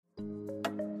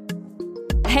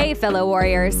Hey, fellow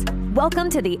warriors. Welcome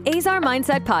to the Azar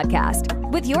Mindset Podcast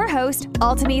with your host,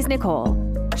 Altamise Nicole.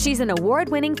 She's an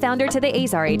award-winning founder to the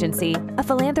Azar Agency, a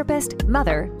philanthropist,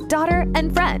 mother, daughter,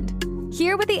 and friend.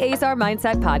 Here with the Azar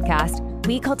Mindset Podcast,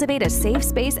 we cultivate a safe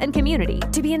space and community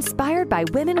to be inspired by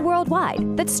women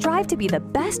worldwide that strive to be the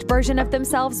best version of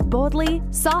themselves boldly,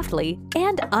 softly,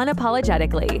 and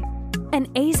unapologetically. An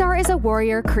Azar is a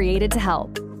warrior created to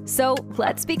help. So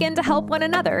let's begin to help one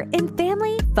another in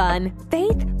family, fun,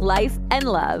 faith, life, and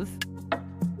love.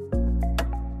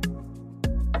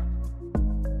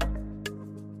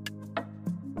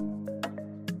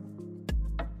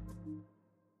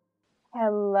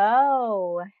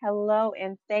 Hello,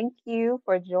 and thank you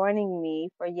for joining me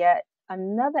for yet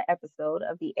another episode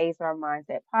of the Azar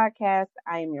Mindset Podcast.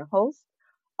 I am your host,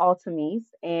 Altamise,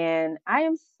 and I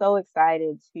am so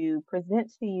excited to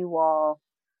present to you all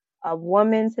a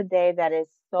woman today that is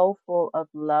so full of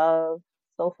love,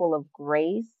 so full of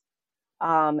grace,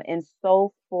 and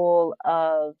so full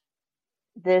of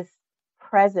this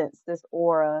presence, this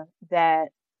aura that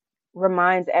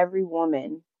reminds every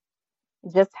woman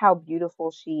just how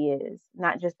beautiful she is,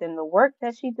 not just in the work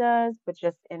that she does, but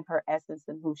just in her essence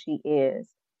and who she is.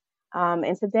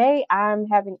 And today I'm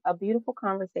having a beautiful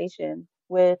conversation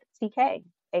with TK,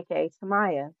 aka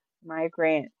Tamaya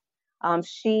Grant.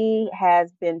 She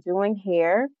has been doing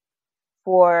hair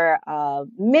for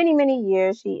many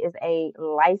years. She is a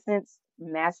licensed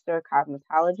master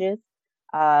cosmetologist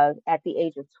at the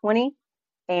age of 20.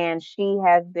 And she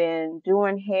has been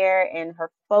doing hair, and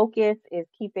her focus is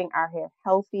keeping our hair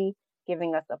healthy,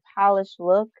 giving us a polished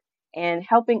look, and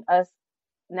helping us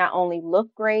not only look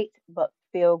great, but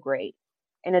feel great.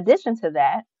 In addition to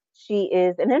that, she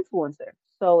is an influencer.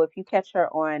 So if you catch her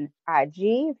on IG,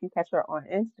 if you catch her on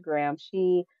Instagram,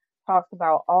 she talks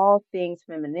about all things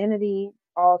femininity,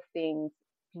 all things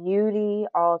beauty,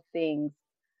 all things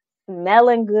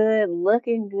smelling good,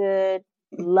 looking good,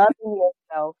 loving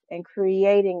yourself, and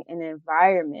creating an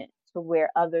environment to where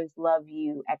others love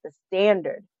you at the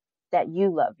standard that you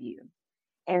love you.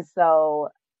 And so,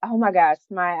 oh my gosh,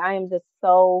 I am just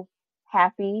so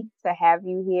happy to have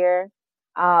you here.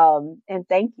 And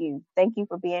thank you. Thank you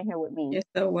for being here with me. You're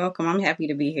so welcome. I'm happy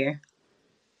to be here.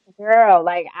 Girl,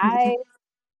 like I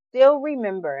still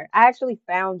remember, I actually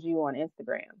found you on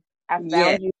Instagram. I Yes,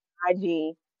 found you on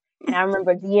IG, and I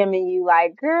remember DMing you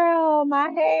like, girl, my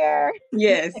hair,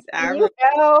 yes. I can you remember.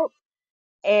 help?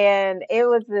 And it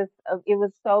was just, it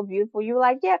was so beautiful. You were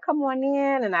like, yeah, come on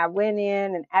in. And I went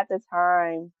in, and at the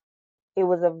time, it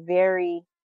was a very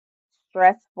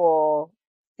stressful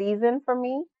season for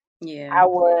me. Yeah. I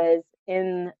was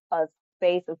in a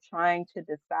space of trying to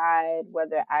decide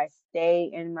whether I stay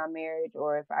in my marriage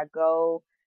or if I go.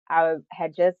 I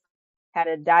had just had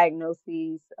a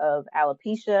diagnosis of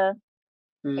alopecia,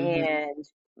 Hmm. and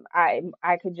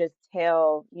I could just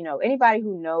tell, anybody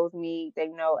who knows me, they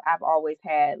know I've always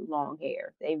had long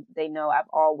hair. They know I've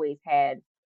always had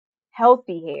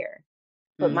healthy hair,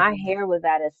 but Hmm. my hair was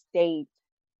at a state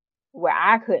where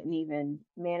I couldn't even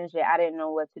manage it. I didn't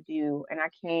know what to do, and I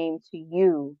came to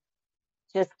you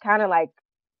just kind of like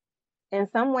in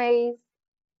some ways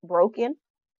broken,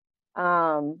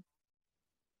 um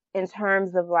in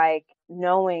terms of like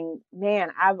knowing, man,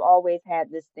 I've always had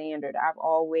this standard. I've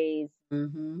always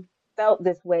Hmm. felt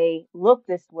this way, looked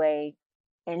this way,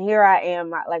 and here I am.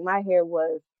 My hair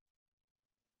was,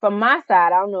 from my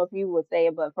side, I don't know if you would say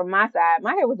it, but from my side,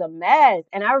 my hair was a mess.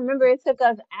 And I remember it took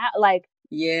us out, like,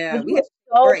 Yeah. but you We had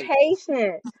were a so break.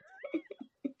 patient.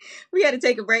 We had to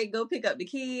take a break, go pick up the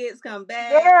kids, come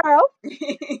back. Girl,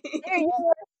 you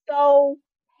were so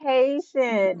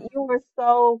patient. You were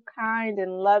so kind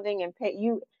and loving and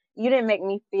you didn't make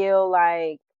me feel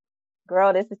like,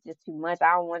 girl, this is just too much.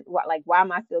 I don't want, like, why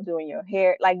am I still doing your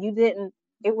hair? Like, you didn't.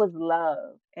 It was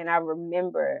love, and I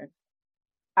remember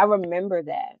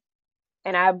that,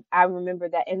 and I remember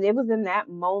that, and it was in that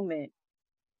moment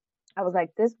I was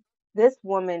like, this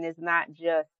woman is not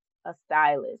just a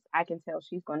stylist. I can tell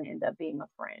she's going to end up being a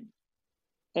friend,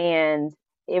 and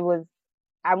it was.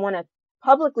 I want to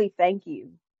publicly thank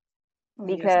you Oh,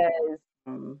 yes. because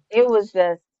it was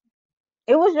just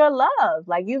it was your love.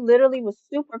 Like you literally was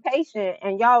super patient,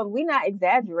 and y'all, we not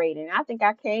exaggerating. I think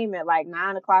I came at like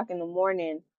 9 o'clock in the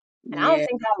morning, and I don't Yeah.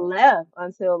 think I left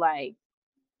until like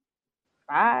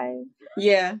 5.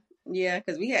 Yeah. Yeah.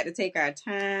 Because we had to take our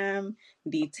time,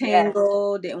 Yes,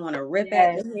 detangle, didn't want to rip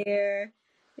at yes, the hair.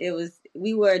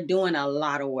 We were doing a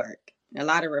lot of work, a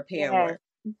lot of repair yes. work.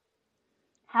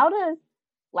 How does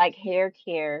like hair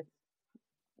care,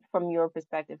 from your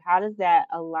perspective, how does that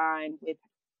align with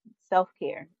self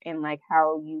care and like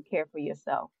how you care for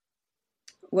yourself?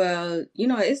 Well,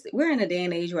 we're in a day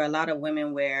and age where a lot of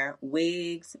women wear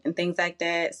wigs and things like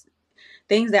that,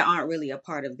 things that aren't really a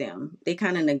part of them. They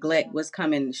kind of neglect Yeah, what's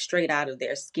coming straight out of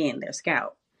their skin, their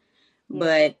scalp. yeah,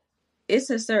 But it's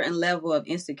a certain level of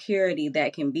insecurity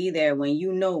that can be there when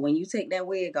you take that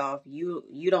wig off, you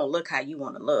don't look how you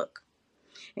want to look.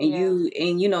 yeah,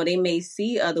 They may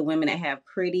see other women that have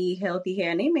pretty healthy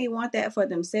hair and they may want that for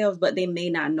themselves, but they may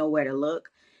not know where to look.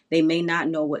 They may not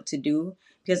know what to do,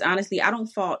 because honestly, I don't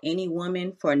fault any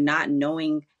woman for not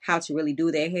knowing how to really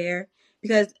do their hair,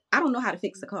 because I don't know how to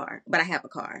fix a car, but I have a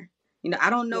car. I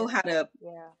don't know yeah, how to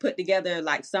yeah, put together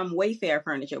like some Wayfair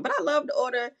furniture, but I love to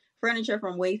order furniture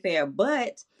from Wayfair.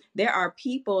 But there are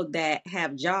people that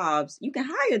have jobs, you can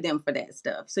hire them for that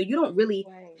stuff, so you don't really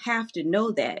right. have to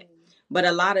know that. Mm, But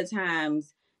a lot of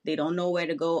times they don't know where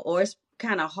to go, or it's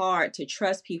kind of hard to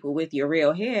trust people with your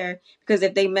real hair, because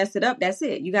if they mess it up, that's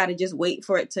it. You got to just wait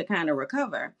for it to kind of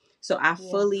recover. So I yeah,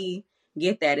 fully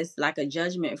get that. It's like a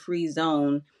judgment free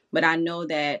zone. But I know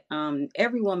that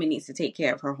every woman needs to take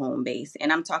care of her home base.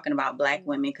 And I'm talking about Black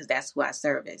women mm, because that's who I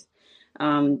service.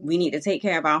 We mm, need to take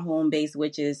care of our home base,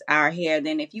 which is our hair.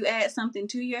 Then if you add something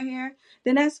to your hair,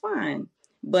 then that's fine.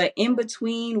 But in yeah,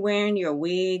 between wearing your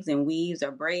wigs and weaves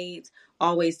or braids,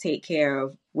 always take care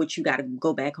of what you got to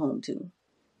go back home to,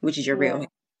 which is your real hair.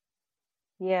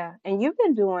 yeah, yeah. And you've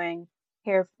been doing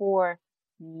hair for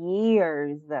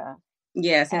years,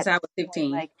 Yeah, since at I this was point.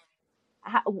 15. Like,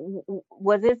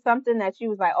 was it something that you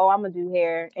was like, oh, I'm gonna do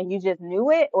hair, and you just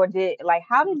knew it, or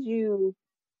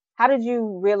how did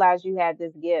you realize you had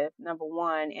this gift, number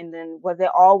one, and then was it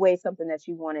always something that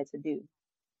you wanted to do?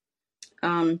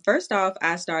 First off,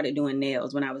 I started doing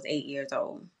nails when I was 8 years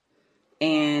old.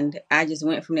 Wow. And I just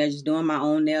went from there, just doing my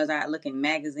own nails. I look in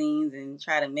magazines and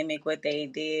try to mimic what they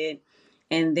did.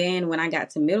 And then when I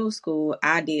got to middle school,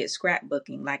 I did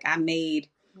scrapbooking. Like I made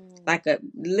Mm, like a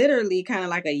literally kind of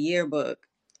like a yearbook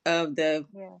of the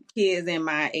yeah. kids in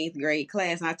my eighth grade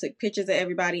class. And I took pictures of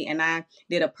everybody and I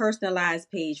did a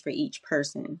personalized page for each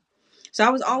person. So I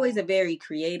was always a Wow. very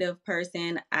creative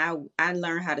person. I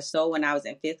learned how to sew when I was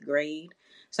in fifth grade.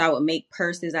 So I would make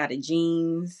purses out of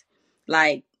jeans,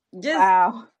 like just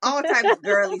Wow. all types of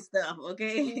girly stuff,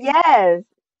 okay? Yes.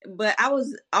 But I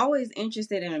was always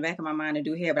interested in the back of my mind to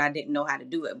do hair, but I didn't know how to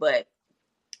do it. But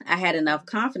I had enough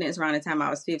confidence around the time I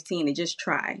was 15 to just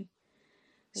try.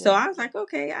 So Yeah. I was like,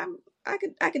 okay, I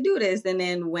could do this. And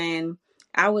then when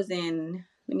I was in,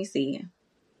 let me see, I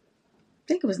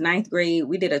think it was ninth grade,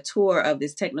 we did a tour of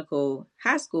this technical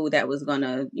high school that was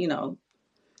gonna,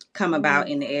 come about Mm,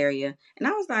 in the area. And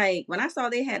I was like, when I saw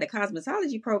they had a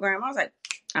cosmetology program, I was like,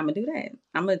 I'm gonna do that.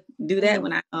 I'm gonna do that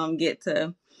when mm. I get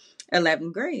to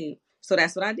 11th grade. So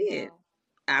that's what I did. Wow.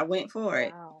 I went for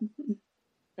it. Wow.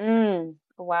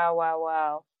 Wow, wow,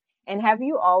 wow. And have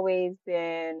you always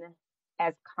been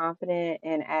as confident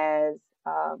and as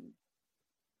um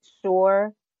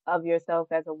sure of yourself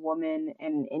as a woman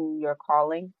and in your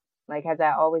calling? Like, has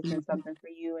that always been something for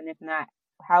you? And if not,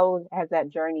 how has that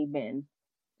journey been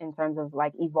in terms of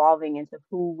like evolving into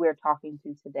who we're talking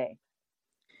to today?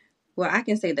 Well, I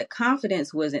can say the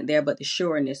confidence wasn't there, but the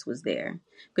sureness was there.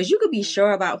 Because you could be Mm,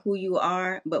 sure about who you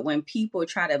are, but when people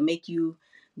try to make you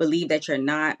believe that you're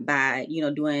not by,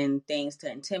 doing things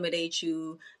to intimidate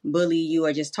you, bully you,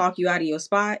 or just talk you out of your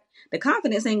spot, the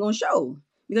confidence ain't gonna show,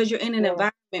 because you're in an yeah,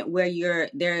 environment where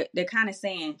they're kind of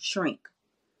saying shrink.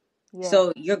 yeah,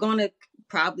 So you're gonna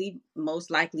probably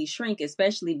most likely shrink,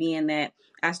 especially being that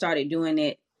I started doing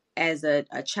it as a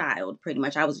child, pretty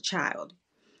much. I was a child.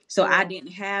 So I yeah.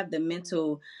 didn't have the Mm,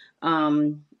 mental,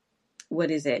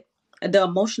 what is it? The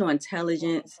emotional emotional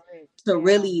intelligence break. to Yeah,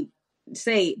 really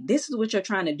say, this is what you're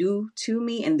trying to do to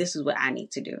me, and this is what I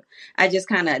need to do. I just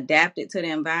kind of adapted to the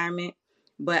environment,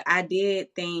 but I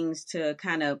did things to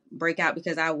kind of break out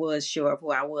because I was sure of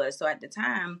who I was. So at the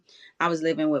time, I was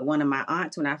living with one of my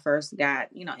aunts when I first got,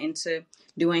 into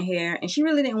doing hair, and she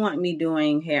really didn't want me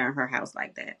doing hair in her house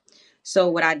like that. So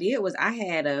what I did was I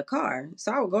had a car.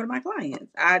 So I would go to my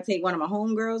clients. I'd take one of my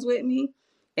homegirls with me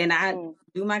and I'd mm,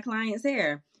 do my clients'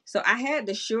 hair. So I had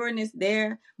the sureness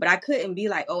there, but I couldn't be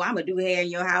like, oh, I'm gonna do hair in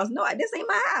your house. No, this ain't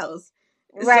my house.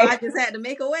 So I right. just had to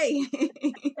make a way.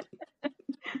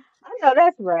 I know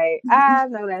that's right. I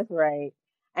know that's right.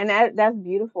 And that's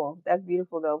beautiful. That's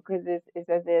beautiful though, because it's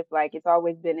as if like it's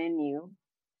always been in you,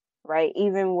 right?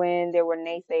 Even when there were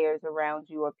naysayers around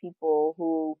you or people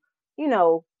who, you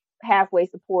know, halfway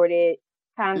supported,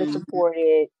 kind of Mhm,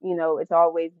 supported, it's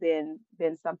always been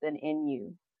something in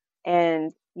you.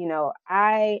 And,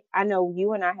 I know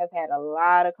you and I have had a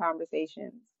lot of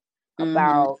conversations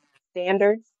mhm, about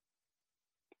standards,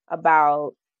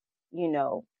 about, you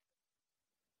know,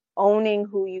 owning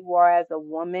who you are as a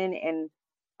woman and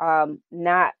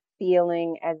not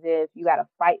feeling as if you got to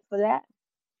fight for that,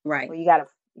 Right. or you got to,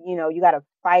 you got to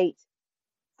fight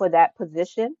for that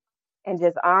position, and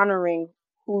just honoring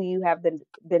who you have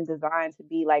been designed to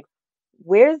be. Like,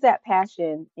 where's that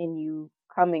passion in you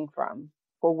coming from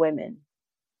for women?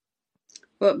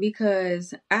 But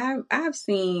because I've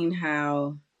seen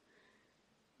how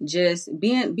just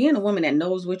being a woman that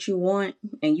knows what you want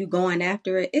and you going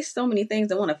after it, it's so many things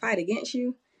that want to fight against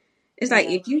you. It's like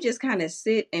Yeah, if you just kind of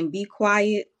sit and be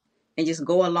quiet and just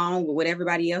go along with what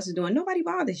everybody else is doing, nobody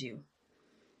bothers you.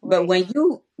 But right, when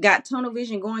you got tunnel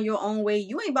vision going your own way,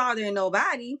 you ain't bothering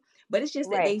nobody. But it's just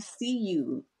that right. they see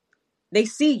you. They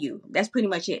see you. That's pretty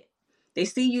much it. They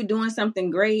see you doing something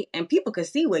great, and people could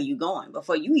see where you're going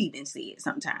before you even see it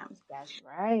sometimes. That's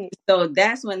right. So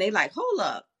that's when they like, hold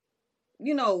up,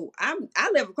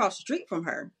 I live across the street from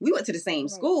her. We went to the same Right.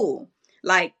 school.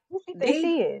 Like Who she think they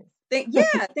she is?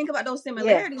 think about those Yeah.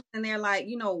 similarities, and they're like,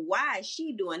 why is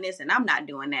she doing this and I'm not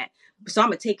doing that? So I'm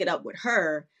gonna take it up with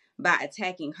her by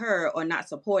attacking her or not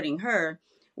supporting her.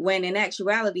 When in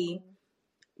actuality,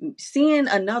 Mhm. seeing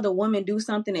another woman do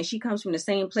something and she comes from the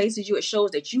same place as you, it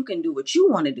shows that you can do what you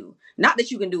want to do. Not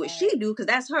that you can do what she Yes. do, because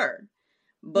that's her.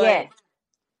 But Yes.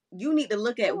 you need to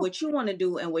look at Whew. what you want to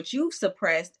do and what you've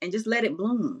suppressed and just let it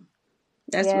bloom.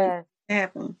 That's what Yes.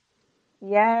 happened.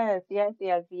 Yes. Yes.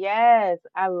 Yes. Yes.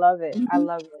 I love it. I Mm-hmm.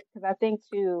 love it because I think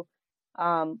too,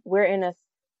 we're in a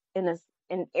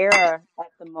an era at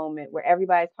the moment where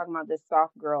everybody's talking about this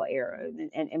soft girl era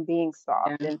and being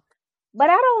soft, Yeah, but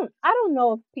I don't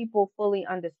know if people fully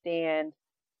understand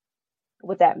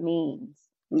what that means.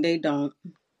 they don't.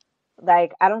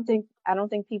 Like, I don't think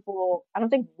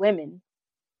women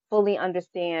fully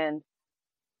understand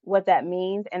what that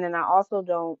means. And then I also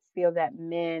don't feel that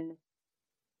men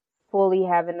fully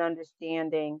have an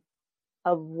understanding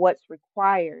of what's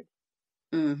required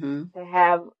Mm-hmm.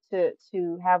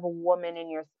 to have a woman in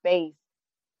your space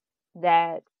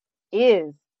that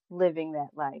is living that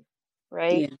life,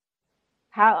 right? Yeah.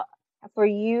 How for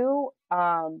you,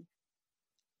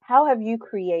 how have you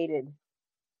created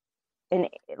an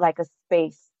like a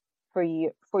space for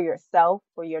you, for yourself,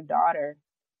 for your daughter,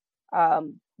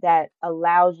 that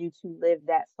allows you to live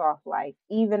that soft life,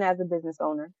 even as a business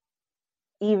owner,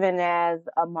 even as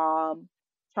a mom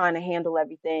trying to handle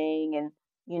everything and,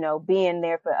 being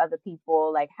there for other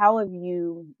people? Like, how have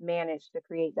you managed to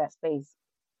create that space?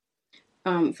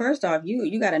 First off,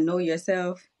 you got to know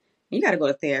yourself. You got to go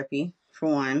to therapy for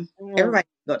one. Mm, Everybody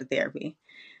go to therapy.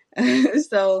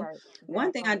 So right, one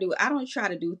that thing I part. do, I don't try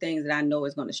to do things that I know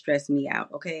is going to stress me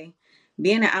out. Okay,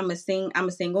 being that I'm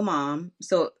a single mom,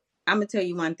 so I'm gonna tell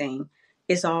you one thing: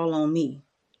 it's all on me.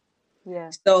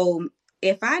 Yeah, So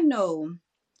if I know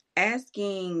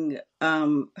asking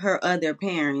her other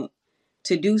parent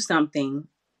to do something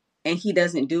and he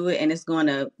doesn't do it and it's going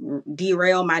to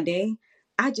derail my day,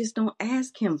 I just don't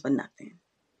ask him for nothing.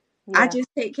 I yeah, just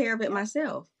take care of it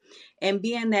myself. And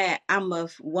being that I'm a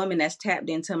woman that's tapped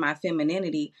into my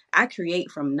femininity, I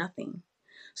create from nothing.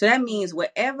 So that mm, means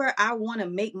whatever I want to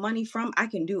make money from, I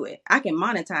can do it. I can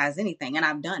monetize anything, and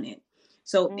I've done it.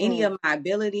 So any mm, of my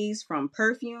abilities, from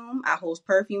perfume, I host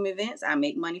perfume events, I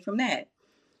make money from that.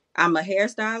 I'm a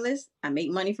hairstylist. I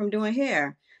make money from doing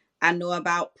hair. I know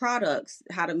about products,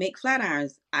 how to make flat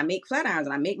irons. I make flat irons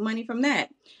and I make money from that.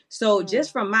 So mm,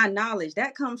 just from my knowledge,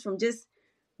 that comes from just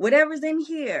whatever's in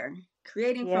here,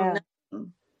 creating from yeah,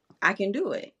 nothing. I can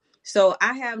do it. So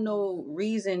I have no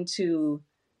reason to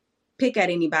pick at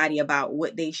anybody about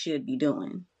what they should be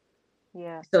doing.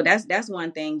 yeah, So that's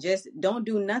one thing. Just don't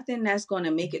do nothing that's going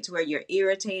to make it to where you're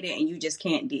irritated and you just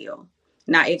can't deal.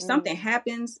 Now, if something mm,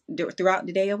 happens throughout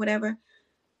the day or whatever,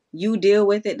 you deal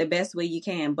with it the best way you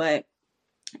can. But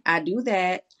I do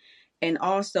that. And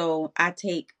also, I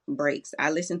take breaks.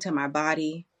 I listen to my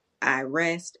body, I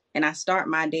rest, and I start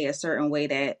my day a certain way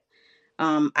that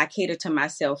I cater to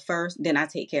myself first, then I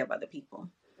take care of other people.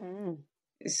 mm,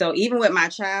 So even with my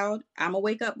child, I'm going to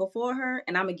wake up before her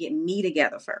and I'm going to get me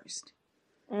together first.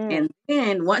 mm. And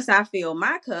then once I fill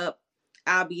my cup,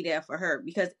 I'll be there for her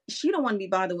because she don't want to be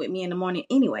bothered with me in the morning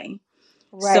anyway.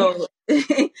 Right. So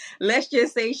let's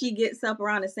just say she gets up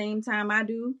around the same time I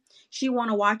do. She want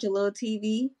to watch a little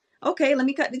TV. Okay, let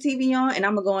me cut the TV on and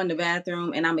I'm going to go in the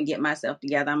bathroom and I'm going to get myself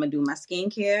together. I'm going to do my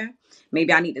skincare.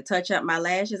 Maybe I need to touch up my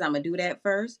lashes. I'm going to do that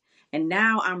first. And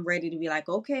now I'm ready to be like,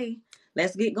 okay,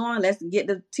 let's get going. Let's get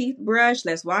the teeth brushed.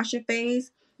 Let's wash your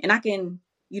face. And I can,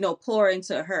 pour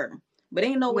into her. But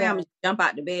ain't no way I'm Yeah. just jump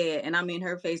out the bed and I'm in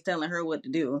her face telling her what to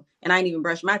do. And I ain't even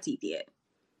brushed my teeth yet.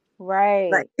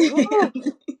 Right. Like, Ooh.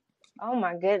 Oh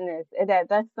my goodness.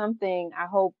 That's something I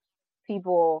hope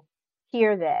people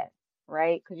hear that,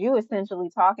 right? Because you essentially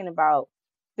talking about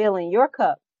filling your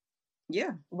cup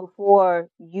Yeah. before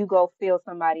you go fill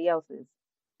somebody else's.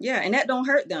 Yeah. And that don't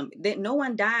hurt them. That no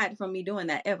one died from me doing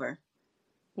that ever.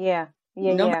 Yeah,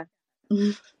 yeah, Nobody. yeah.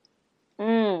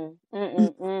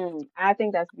 I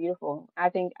think that's beautiful. I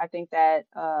think that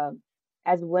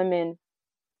as women,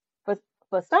 for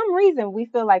for some reason, we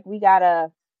feel like we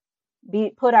gotta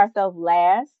be put ourselves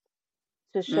last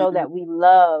to show Mhm. that we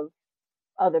love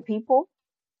other people.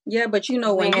 Yeah, but when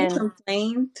you When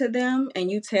complain to them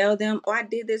and you tell them, "Oh, I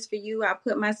did this for you. I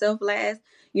put myself last."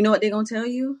 You know what they're gonna tell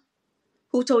you?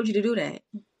 Who told you to do that?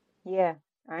 yeah,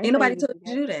 I ain't Ain't tell nobody you to told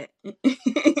do you that. to do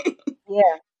that.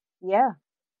 Yeah, yeah.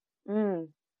 Mm.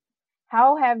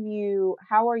 How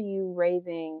are you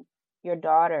raising your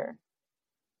daughter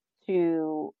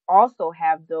to also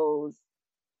have those,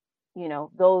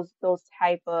 those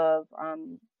type of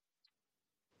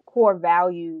core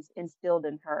values instilled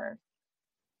in her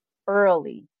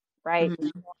early, right? So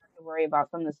Mhm. she won't have to worry about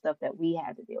some of the stuff that we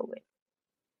had to deal with.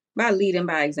 By leading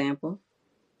by example.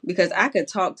 Because Yeah. I could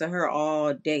talk to her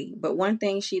all day, but one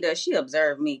thing she does, she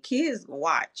observe me. Kids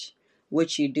watch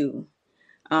what you do.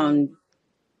 Mm. Um,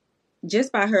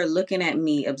 just by her looking at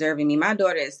me, observing me. My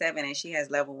daughter is 7 and she has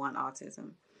level 1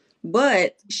 autism.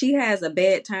 But she has a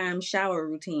bedtime shower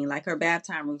routine, like her bath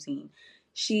time routine.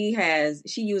 She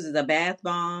uses a bath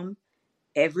bomb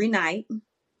every night.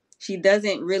 She's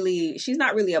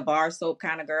not really a bar soap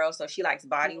kind of girl, so she likes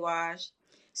body Yeah. wash.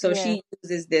 So Yeah. she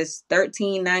uses this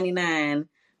 13.99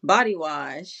 body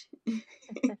wash.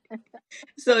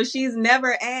 So she's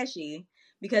never ashy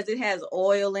because it has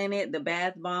oil in it. The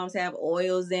bath bombs have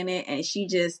oils in it, and she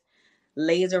just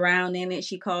lays around in it.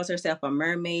 She calls herself a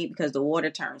mermaid because the water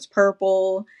turns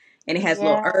purple and it has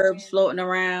little Yeah. herbs floating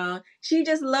around. She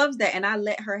just loves that, and I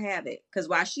let her have it because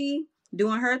while she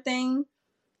doing her thing,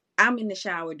 I'm in the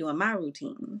shower doing my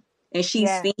routine. And she's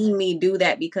Yeah. seen me do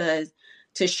that because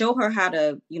to show her how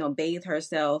to, bathe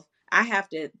herself, I have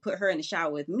to put her in the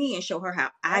shower with me and show her how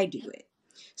Yep. I do it.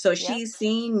 So Yep. she's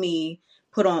seen me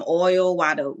put on oil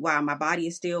while my body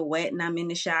is still wet and I'm in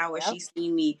the shower. Yep. She's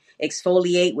seen me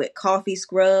exfoliate with coffee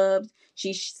scrubs.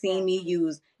 She's Yeah. seen me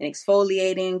use an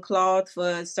exfoliating cloth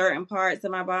for certain parts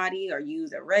of my body or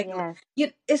use a regular.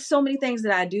 Yes. It's so many things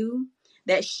that I do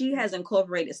that she has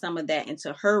incorporated some of that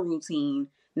into her routine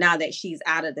now that she's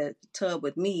out of the tub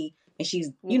with me and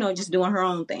she's, Yeah. just doing her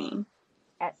own thing.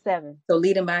 At 7, So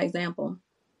leading by example.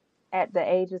 at the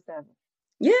age of 7.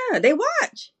 Yeah, they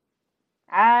watch.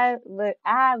 I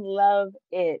love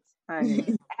it,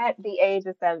 honey. At the age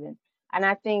of 7. And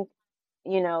I think,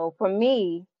 for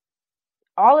me,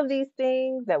 all of these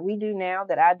things that we do now,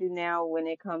 that I do now when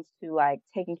it comes to like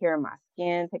taking care of my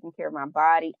skin, taking care of my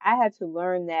body, I had to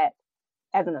learn that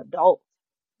as an adult.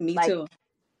 Me Like too.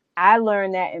 I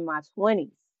learned that in my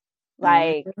 20s.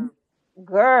 Like, Mm-hmm.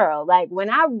 girl, like when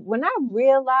I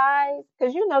realized,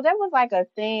 because there was like a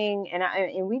thing, and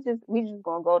we just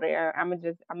gonna go there. I'm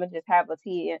gonna just have a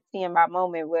tea in my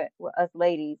moment with us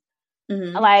ladies.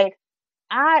 Mm-hmm. Like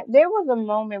there was a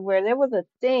moment where there was a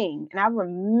thing, and I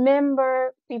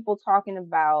remember people talking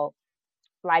about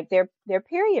like their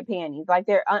period panties, like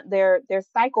their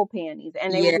cycle panties,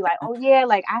 and they would Yeah. be like, oh yeah,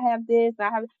 like I have this, I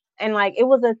have, and like it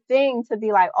was a thing to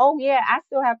be like, oh yeah, I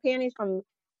still have panties from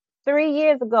 3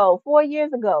 years ago, 4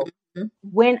 years ago.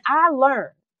 When I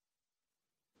learned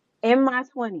in my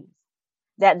 20s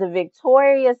that the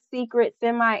Victoria's Secret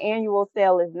semi-annual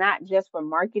sale is not just for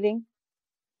marketing,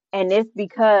 and it's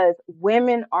because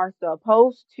women are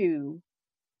supposed to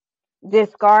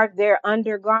discard their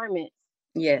undergarments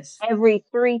Yes. every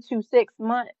 3 to 6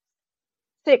 months,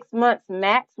 6 months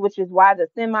max, which is why the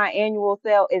semi-annual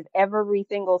sale is every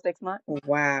single 6 months.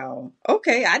 Wow.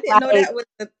 Okay, I didn't know Like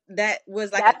that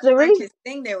was like a that's the reason. conscious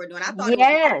thing they were doing. I thought it was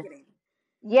Yes, marketing.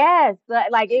 yes,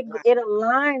 like it Wow. it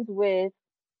aligns with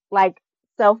like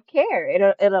self-care.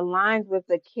 It aligns with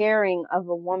the caring of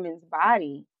a woman's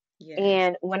body. Yes.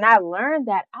 And when I learned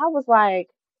that, I was like,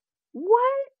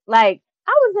 what? Like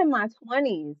I was in my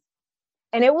 20s,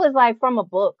 and it was like from a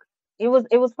book. It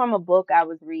was from a book I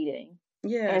was reading,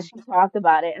 Yeah. and she talked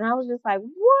about it, and I was just like,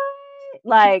 what?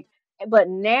 Like, but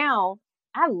now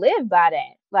I live by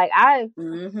that. Like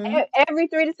Mm-hmm. every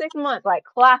 3 to 6 months, like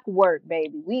clockwork,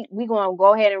 baby. We gonna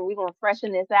go ahead and we gonna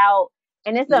freshen this out,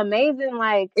 and it's Yeah. amazing.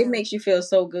 Like It makes you feel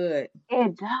so good.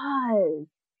 it does.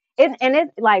 And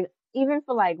it's like even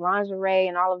for like lingerie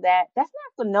and all of that, that's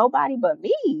not for nobody but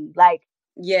me. Like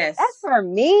that's Yes. for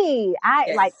me.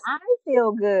 Yes. I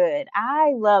feel good.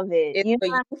 I love it. It's You know for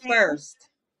what you I'm first.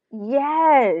 saying?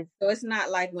 Yes. So it's not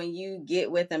like when you get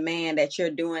with a man that you're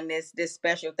doing this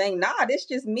special thing. Nah, this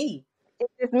just me.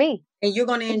 It's just me. And you're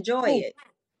gonna It's just enjoy me. it.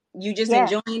 You just Yeah,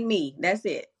 enjoying me. That's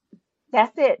it.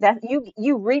 that's it. That's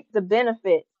you reap the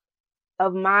benefits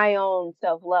of my own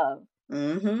self-love.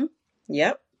 Mm-hmm.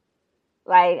 Yep.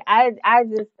 Like I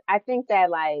think that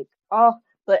like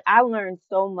but I learned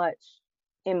so much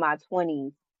in my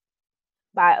 20s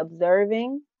by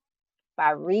observing,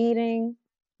 by reading,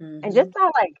 and Mm-hmm. just by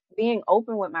like being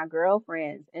open with my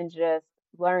girlfriends and just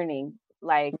learning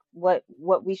like what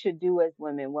we should do as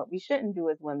women, what we shouldn't do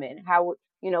as women, how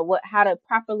what how to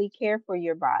properly care for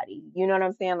your body. You know what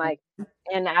I'm saying? Like,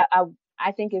 and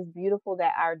I think it's beautiful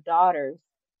that our daughters,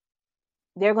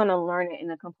 they're going to learn it in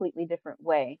a completely different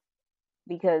way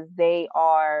because they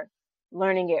are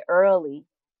learning it early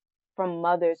from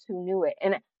mothers who knew it.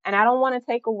 And I don't want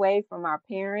to take away from our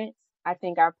parents. I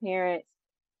think our parents,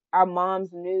 our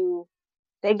moms knew,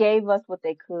 they gave us what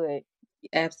they could.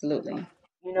 Absolutely.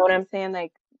 You know what I'm saying?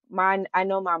 Like mine, I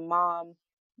know my mom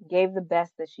gave the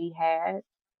best that she had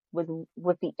with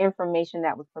with the information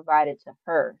that was provided to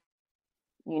her,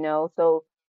 So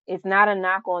it's not a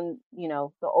knock on,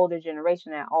 the older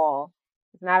generation at all.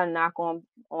 It's not a knock on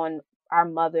our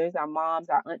mothers, our moms,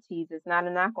 our aunties. It's not a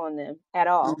knock on them at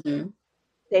all. Mm-hmm.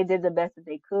 They did the best that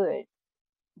they could,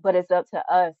 but it's up to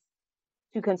us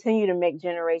to continue to make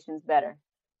generations better.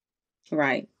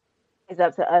 Right. It's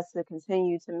up to us to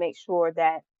continue to make sure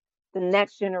that the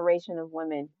next generation of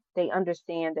women, they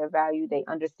understand their value, they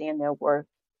understand their worth,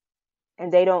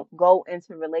 and they don't go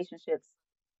into relationships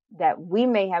that we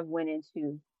may have went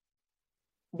into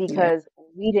Yep. because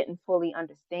we didn't fully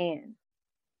understand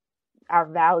our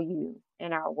value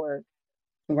and our worth.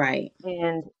 Right.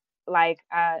 And like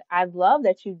I love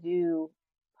that you do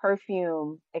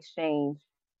perfume exchange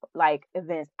like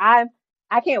events. I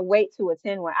can't wait to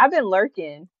attend one. I've been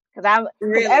lurking because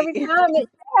Really. every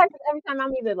time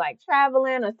I'm either like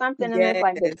traveling or something, and it's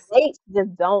like the Yes. dates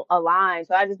just don't align.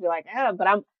 So I just be like,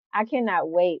 but I cannot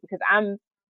wait because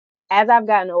as I've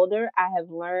gotten older, I have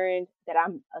learned that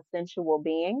I'm a sensual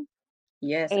being,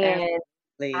 Yes, and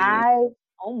absolutely. I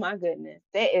oh my goodness,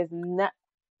 there is not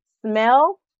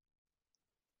smell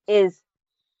is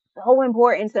so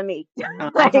important to me.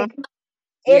 Uh-huh. Like it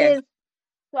Yes. is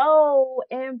so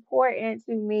important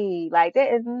to me. Like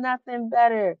there is nothing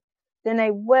better than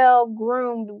a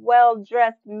well-groomed,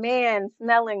 well-dressed man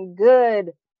smelling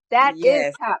good. That is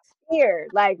Yes. top tier.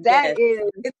 Like that Yes.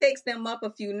 is It takes them up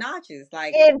a few notches.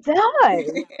 Like it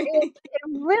does. It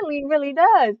really, really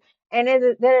does. And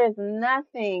there is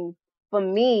nothing for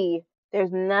me,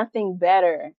 there's nothing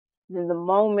better than the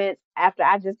moments after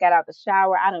I just got out the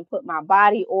shower. I done put my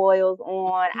body oils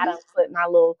on, I done put my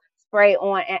little spray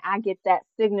on, and I get that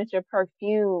signature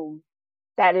perfume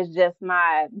that is just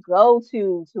my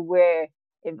go-to to where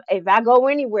if I go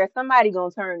anywhere, somebody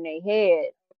gonna turn their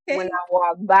head when okay. I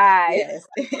walk by. Yes.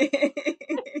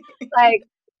 Like,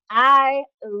 I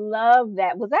love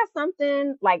that. Was that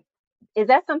something like, is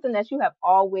that something that you have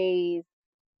always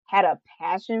had a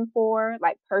passion for,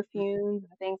 like perfumes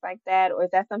and things like that? Or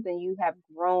is that something you have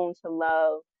grown to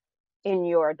love in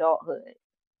your adulthood?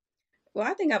 Well,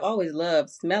 I think I've always loved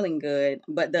smelling good,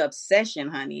 but the obsession,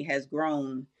 honey, has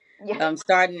grown. Yeah.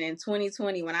 Starting in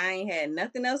 2020 when I ain't had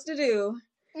nothing else to do.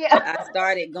 Yeah. I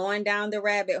started going down the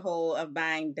rabbit hole of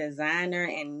buying designer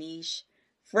and niche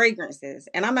fragrances.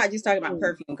 And I'm not just talking about Mm,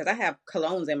 perfume because I have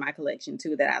colognes in my collection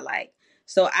too that I like.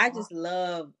 So I oh, just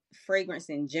love fragrance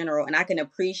in general and I can yeah.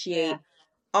 appreciate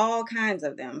all kinds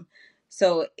of them.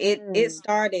 So it Mm,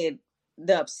 started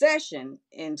the obsession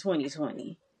in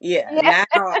 2020. Yeah, yeah. now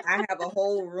I have a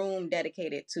whole room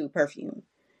dedicated to perfume.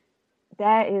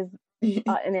 That is, yeah,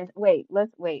 and then wait,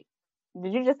 let's wait.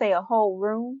 Did you just say a whole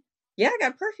room? I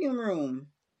got perfume room.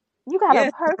 You got a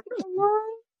Yes, perfume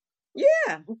room?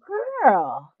 yeah.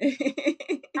 Girl,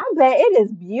 I bet it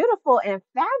is beautiful and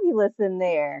fabulous in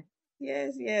there.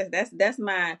 Yes, yes. That's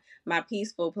my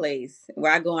peaceful place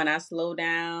where I go and I slow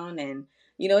down and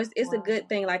it's a Wow. good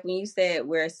thing like when you said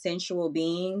we're sensual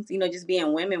beings, just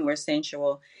being women we're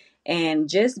sensual and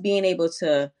just being able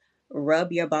to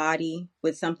rub your body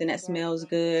with something that Yes. smells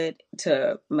good,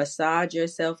 to massage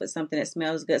yourself with something that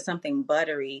smells good, something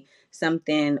buttery,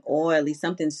 something oily,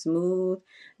 something smooth,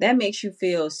 that makes you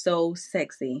feel so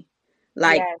sexy.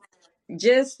 Like Yes.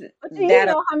 just But do you that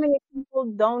know how many people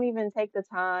don't even take the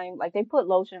time? Like they put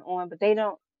lotion on, but they're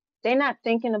not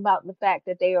thinking about the fact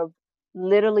that they are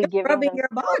literally giving rubbing your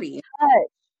themselves body. touch.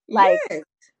 Like, Yes.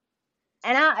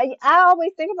 and I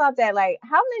always think about that. Like,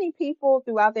 how many people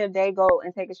throughout their day go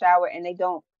and take a shower and they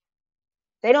don't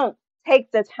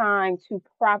take the time to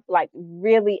like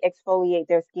really exfoliate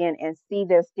their skin and see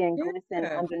their skin glisten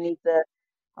Yeah. underneath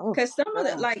Oh, Because some of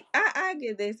the, girl. like, I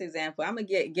give this example. I'm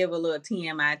gonna give a little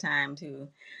TMI time too.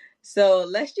 So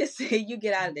let's just say you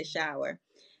get out of the shower,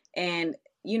 and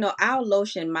I'll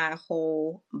lotion my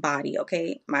whole body.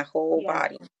 Okay, my whole Yeah.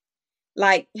 body.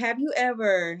 Like, have you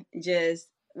ever just,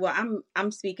 well,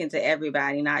 I'm speaking to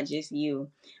everybody, not just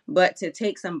you, but to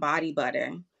take some body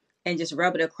butter and just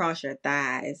rub it across your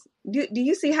thighs. Do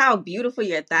you see how beautiful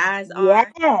your thighs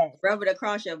are? Yes. Rub it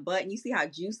across your butt, and you see how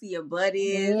juicy your butt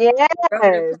is. Rub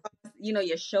it Yes. across,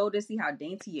 your shoulders. See how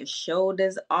dainty your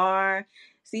shoulders are.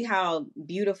 See how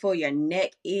beautiful your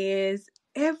neck is.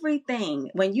 Everything.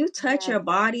 When you touch Yes. your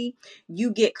body,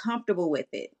 you get comfortable with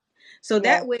it. So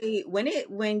that Yes. way,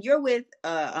 when you're with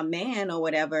a man or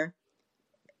whatever,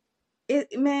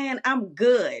 man, I'm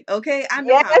good. Okay, I know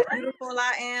Yes. how beautiful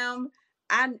I am.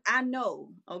 I know.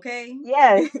 Okay,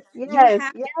 Yes. you Yes.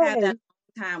 have to have Yes. that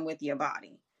time with your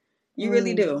body. You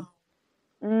really Mm. do.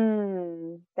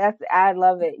 I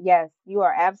love it. Yes, you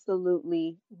are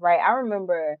absolutely right. I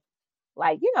remember,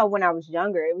 like, when I was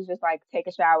younger, it was just like take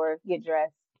a shower, get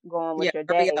dressed, go on Yeah, with your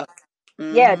hurry day. up.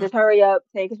 Yeah, Mm-hmm. just hurry up,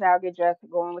 take a shower, get dressed,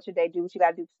 go on with your day, do what you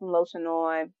gotta do, put some lotion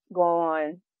on, go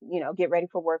on, get ready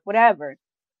for work, whatever.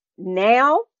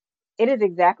 Now, it is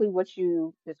exactly what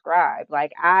you described.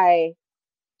 Like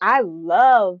I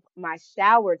love my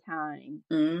shower time.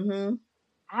 Mm-hmm.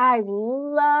 I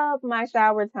love my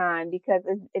shower time because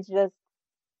it just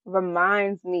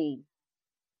reminds me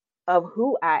of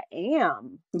who I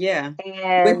am. Yeah,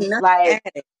 with And nothing like,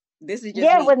 added. This is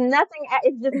just yeah, me. with nothing,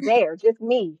 it's just there, just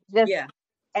me, just, Yeah,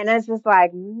 and it's just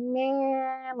like,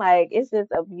 man, like it's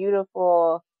just a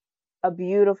beautiful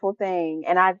thing.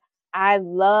 And I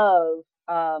love,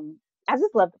 I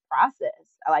just love the process.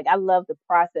 Like, I love the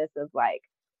process of like,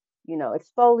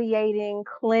 exfoliating,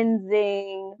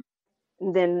 cleansing,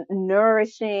 then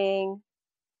nourishing,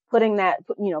 putting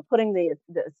the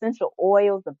essential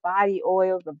oils, the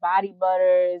body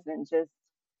butters, and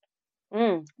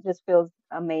just feels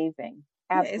amazing.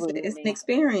 yeah. Absolutely It's an amazing.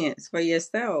 experience for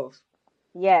yourself.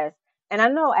 Yes. And I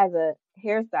know as a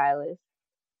hairstylist,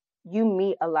 you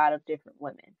meet a lot of different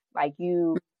women. Like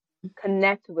you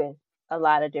connect with a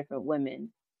lot of different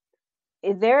women.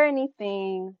 Is there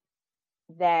anything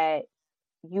that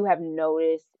you have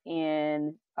noticed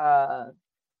in the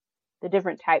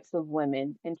different types of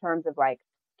women in terms of like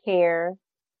care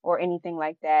or anything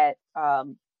like that,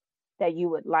 that you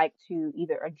would like to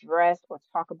either address or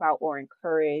talk about or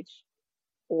encourage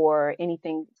or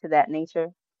anything to that nature?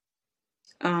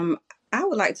 Um, I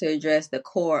would like to address the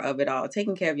core of it all,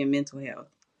 taking care of your mental health.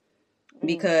 Mm,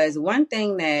 Because one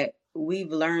thing that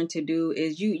we've learned to do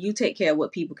is you take care of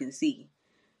what people can see.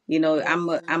 I'm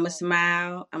a yeah,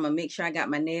 smile. I'm gonna make sure I got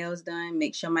my nails done,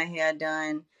 make sure my hair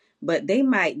done. But they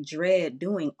might dread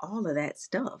doing all of that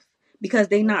stuff because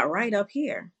they not yeah, right up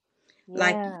here.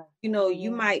 Like, yeah, you yeah,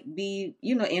 might be,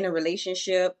 in a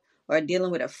relationship or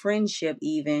dealing with a friendship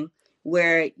even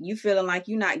where you feeling like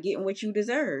you're not getting what you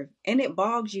deserve, and it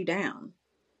bogs you down.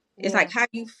 It's like yeah. how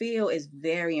you feel is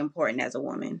very important as a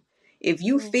woman. If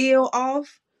you Mm, feel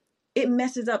off, it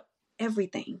messes up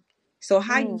everything. So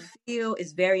how you mm, feel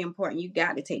is very important. You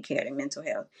got to take care of your mental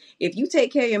health. If you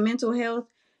take care of your mental health,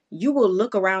 you will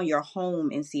look around your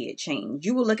home and see it change.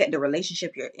 You will look at the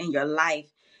relationship you're in your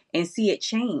life and see it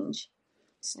change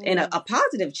in mm, a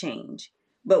positive change.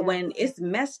 But yeah, when it's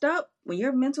messed up, when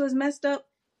your mental is messed up,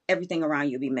 everything around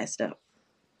you will be messed up.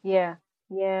 yeah,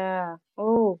 yeah.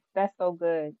 Oh, that's so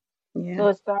good. Yeah.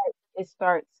 So it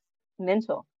starts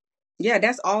mental. Yeah,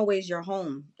 that's always your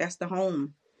home. That's the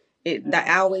home. Yeah,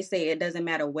 I always say it doesn't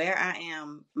matter where I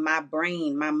am. My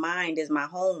brain, my mind is my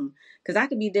home. Because I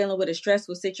could be dealing with a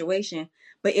stressful situation,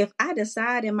 but if I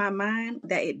decide in my mind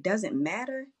that it doesn't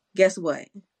matter, guess what?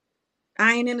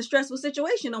 I ain't in a stressful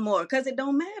situation no more because it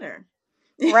don't matter.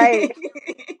 right,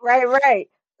 right.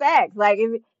 Facts. Like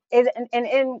if is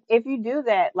and if you do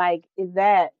that, like is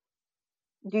that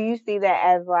do you see that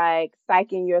as like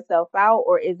psyching yourself out,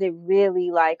 or is it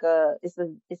really like it's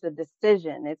a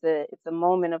decision? It's a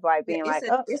moment of like Yeah, being it's like,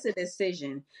 a oh, it's a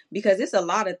decision because it's a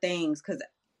lot of things. Because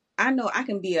I know I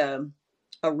can be a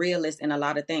realist in a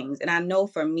lot of things, and I know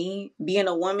for me being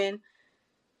a woman,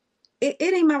 it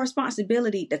ain't my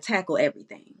responsibility to tackle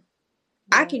everything.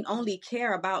 I yeah, can only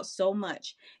care about so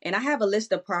much. And I have a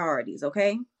list of priorities,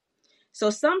 okay? So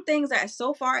some things are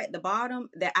so far at the bottom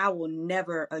that I will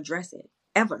never address it,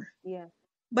 ever. yeah,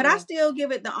 But I yeah, still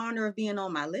give it the honor of being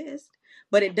on my list.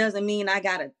 But it doesn't mean I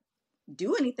got to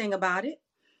do anything about it.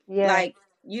 yeah. Like,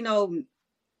 you know,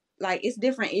 like it's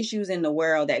different issues in the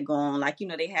world that go on. Like,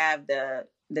 they have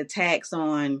the tax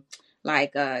on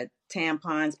like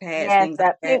tampons, pads, Yes, things like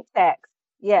that that. pink tax.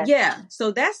 Yes. Yeah.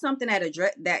 So that's something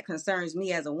that concerns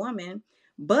me as a woman.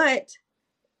 But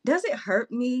does it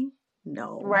hurt me?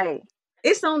 No. Right.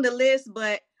 It's on the list,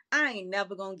 but I ain't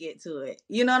never gonna get to it.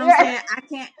 You know what I'm Right. saying? I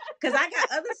can't, because I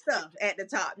got other stuff at the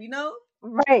top,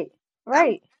 Right. I'm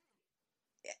Right.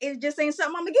 it just ain't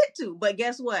something I'm gonna get to. But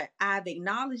guess what? I've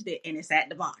acknowledged it and it's at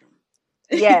the bottom.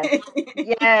 Yes.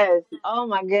 Yes. Oh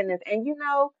my goodness. And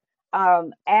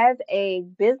as a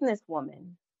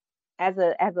businesswoman, as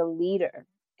a leader,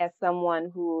 as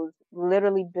someone who's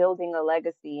literally building a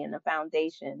legacy and a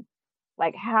foundation,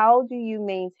 like how do you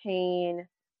maintain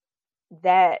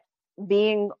that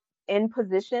being in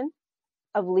position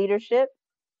of leadership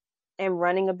and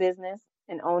running a business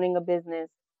and owning a business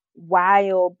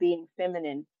while being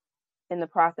feminine in the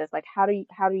process? Like how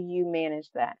do you manage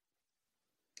that?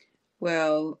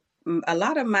 Well, a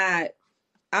lot of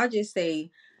I'll just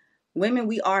say, women,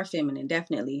 we are feminine,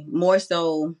 definitely more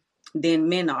so than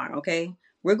men are. Okay,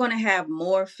 we're gonna have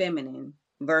more feminine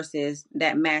versus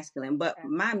that masculine, but Okay.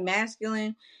 my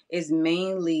masculine is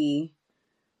mainly,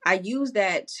 I use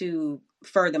that to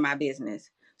further my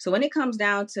business. So when it comes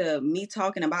down to me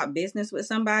talking about business with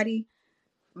somebody,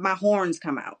 my horns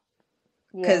come out,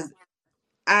 Yeah. because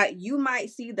you might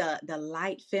see the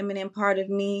light feminine part of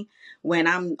me when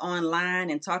I'm online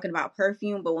and talking about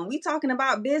perfume, but when we talking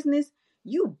about business,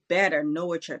 you better know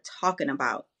what you're talking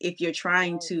about if you're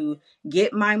trying Right. to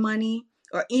get my money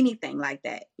or anything like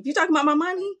that. If you're talking about my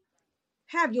money,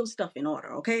 have your stuff in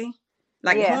order, okay?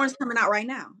 Like the Yeah. horns coming out right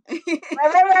now.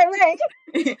 Right, right, right,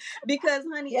 right. Because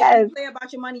honey, if you Yes. play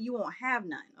about your money, you won't have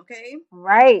none, okay?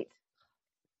 Right.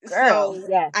 Girl. So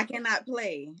Yes. I cannot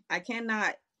play. I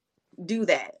cannot do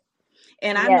that.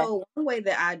 And I Yes. know one way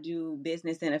that I do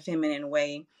business in a feminine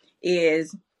way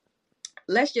is,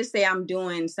 let's just say I'm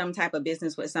doing some type of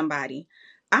business with somebody.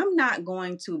 I'm not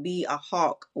going to be a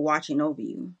hawk watching over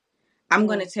you. I'm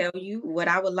going to Mm, tell you what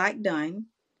I would like done,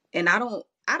 and I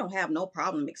don't have no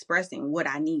problem expressing what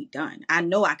I need done. I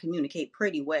know I communicate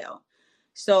pretty well.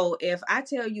 So if I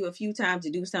tell you a few times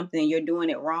to do something and you're doing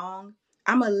it wrong,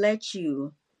 I'm going to let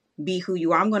you be who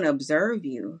you are. I'm going to observe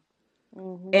you.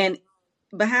 mm-hmm. And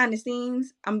behind the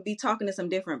scenes, I'm going to be talking to some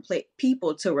different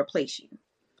people to replace you.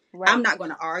 I'm Right. not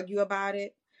going to argue about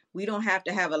it. We don't have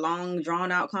to have a long,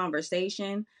 drawn out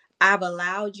conversation. I've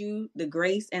allowed you the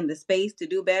grace and the space to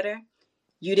do better.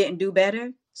 You didn't do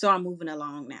better, so I'm moving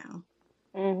along now.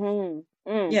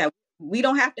 Mm-hmm. Mm. Yeah, we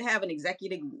don't have to have an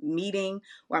executive meeting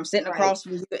where I'm sitting Right. across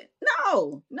from you.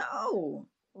 No, no.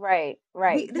 Right.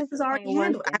 Right. This Just is already saying one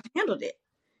handled. thing. I've handled it.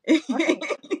 Right.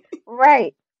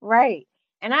 Right. Right.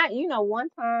 And one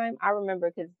time I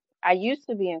remember because I used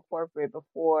to be in corporate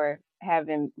before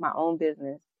having my own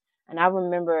business. And I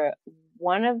remember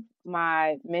one of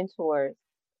my mentors,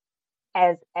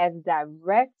 as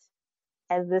direct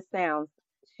as this sounds,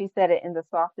 she said it in the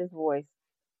softest voice.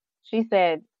 She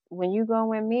said, when you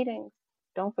go in meetings,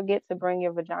 don't forget to bring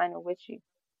your vagina with you.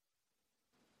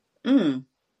 Mm.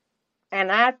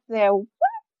 And I said,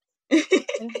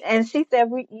 and she said,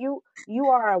 you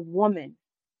are a woman.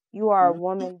 You are a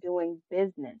woman doing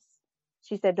business.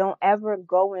 She said, don't ever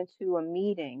go into a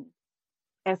meeting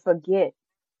and forget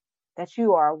that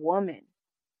you are a woman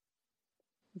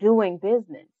doing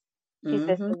business. She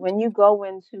said, Mm-hmm. so when you go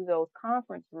into those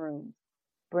conference rooms,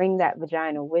 bring that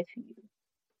vagina with you.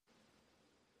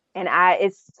 And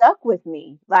it stuck with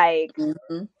me. Like,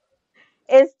 Mm-hmm.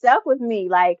 it stuck with me,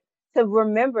 like, to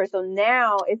remember. So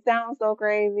now it sounds so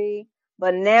crazy,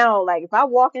 but now, like, if I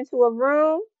walk into a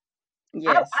room, I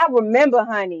Yes. remember,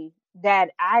 honey, that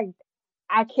I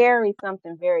carry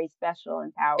something very special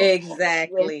and powerful with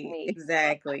Exactly. me.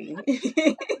 Exactly.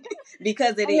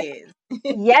 Because it And is.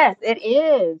 yes, it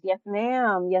is. Yes,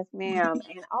 ma'am. Yes, ma'am.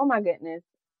 And oh my goodness,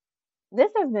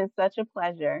 this has been such a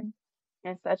pleasure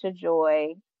and such a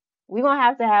joy. We're gonna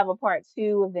have to have a part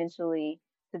two eventually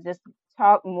to just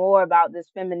talk more about this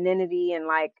femininity and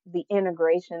like the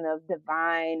integration of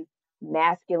divine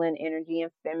masculine energy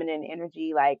and feminine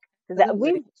energy. Like, because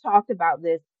Absolutely. we've talked about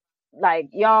this, like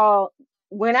y'all.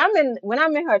 When I'm in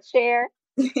her chair,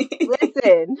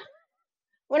 listen.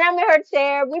 When I'm in her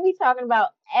chair, we be talking about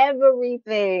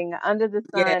everything under the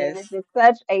sun, and it's Yes. just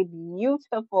such a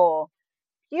beautiful,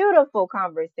 beautiful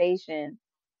conversation.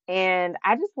 And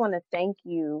I just want to thank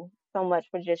you so much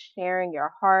for just sharing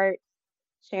your heart,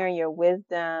 sharing your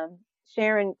wisdom,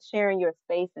 sharing your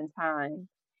space and time.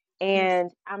 Yes.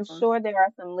 And I'm sure there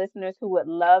are some listeners who would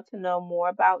love to know more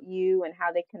about you and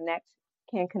how they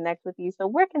can connect with you. So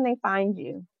where can they find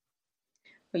you?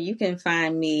 Well, you can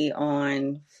find me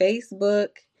on Facebook,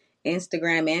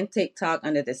 Instagram, and TikTok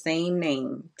under the same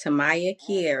name, Tamaya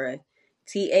Kiera,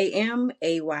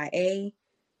 Tamaya.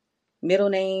 middle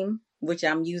name, which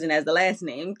I'm using as the last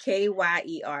name, Kyera,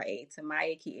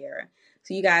 Tamaya Kiera.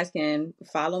 So you guys can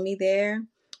follow me there.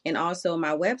 And also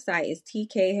my website is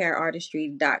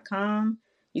tkhairartistry.com.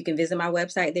 You can visit my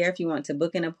website there if you want to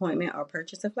book an appointment or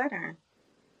purchase a flat iron.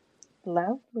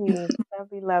 Lovely,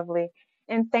 lovely, lovely.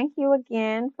 And thank you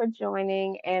again for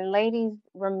joining. And ladies,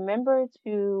 remember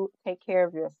to take care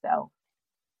of yourself.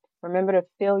 Remember to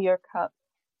fill your cup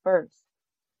first.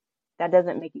 That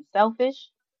doesn't make you selfish.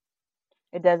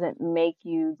 It doesn't make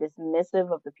you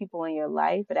dismissive of the people in your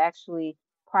life. It actually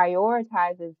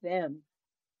prioritizes them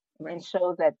and Right.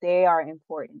 shows that they are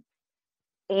important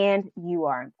and you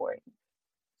are important.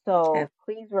 So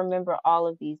please remember all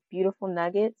of these beautiful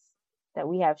nuggets that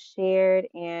we have shared,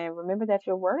 and remember that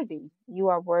you're worthy. You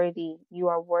are worthy. You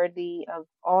are worthy of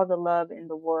all the love in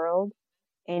the world,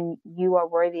 and you are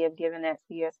worthy of giving that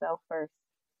to yourself first.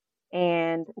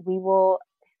 And we will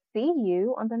see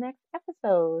you on the next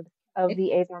episode of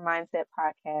the Azar Mindset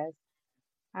Podcast.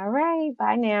 All right.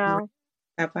 Bye now.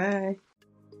 Bye-bye.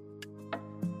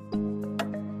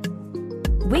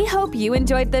 We hope you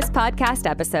enjoyed this podcast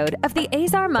episode of the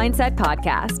Azar Mindset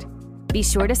Podcast. Be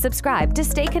sure to subscribe to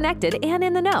stay connected and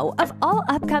in the know of all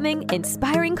upcoming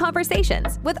inspiring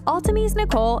conversations with Altamise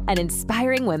Nicole and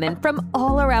inspiring women from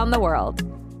all around the world.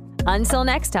 Until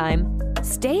next time,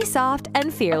 stay soft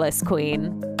and fearless,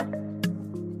 Queen.